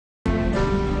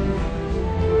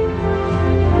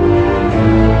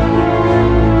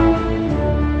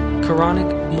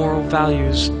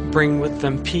values bring with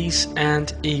them peace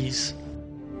and ease.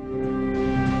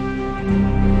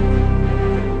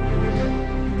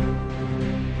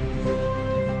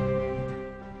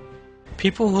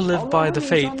 People who live by the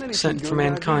faith sent for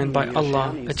mankind by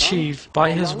Allah achieve, by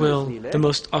His will, the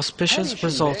most auspicious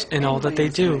results in all that they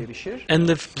do, and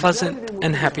live pleasant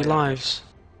and happy lives.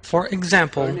 For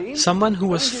example, someone who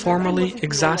was formerly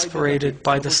exasperated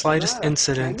by the slightest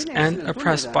incident and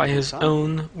oppressed by his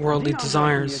own worldly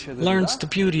desires learns the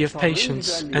beauty of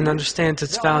patience and understands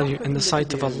its value in the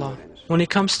sight of Allah. When he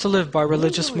comes to live by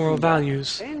religious moral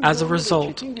values, as a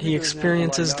result, he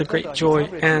experiences the great joy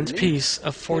and peace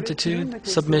of fortitude,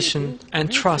 submission, and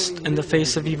trust in the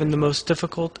face of even the most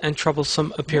difficult and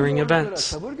troublesome appearing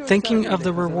events. Thinking of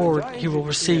the reward he will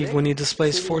receive when he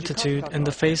displays fortitude in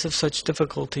the face of such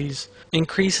difficulties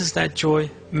increases that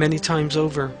joy many times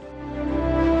over.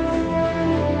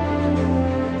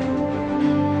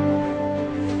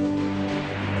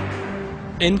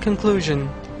 In conclusion,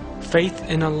 faith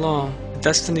in Allah,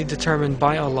 destiny determined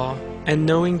by Allah, and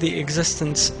knowing the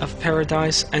existence of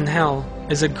paradise and hell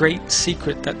is a great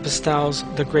secret that bestows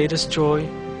the greatest joy,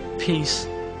 peace,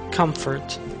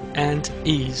 comfort, and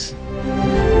ease.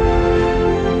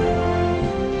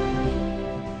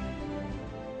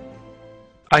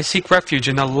 I seek refuge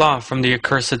in Allah from the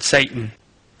accursed Satan.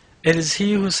 It is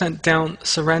He who sent down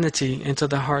serenity into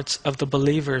the hearts of the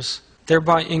believers,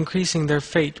 thereby increasing their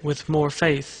faith with more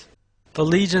faith. The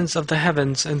legions of the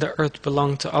heavens and the earth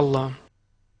belong to Allah.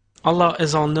 Allah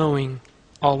is all-knowing,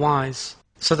 all-wise,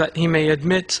 so that He may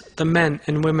admit the men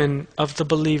and women of the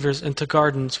believers into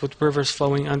gardens with rivers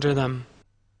flowing under them,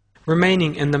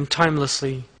 remaining in them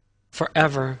timelessly,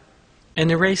 forever, and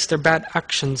erase their bad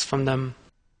actions from them.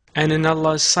 And in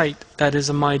Allah's sight that is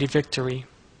a mighty victory.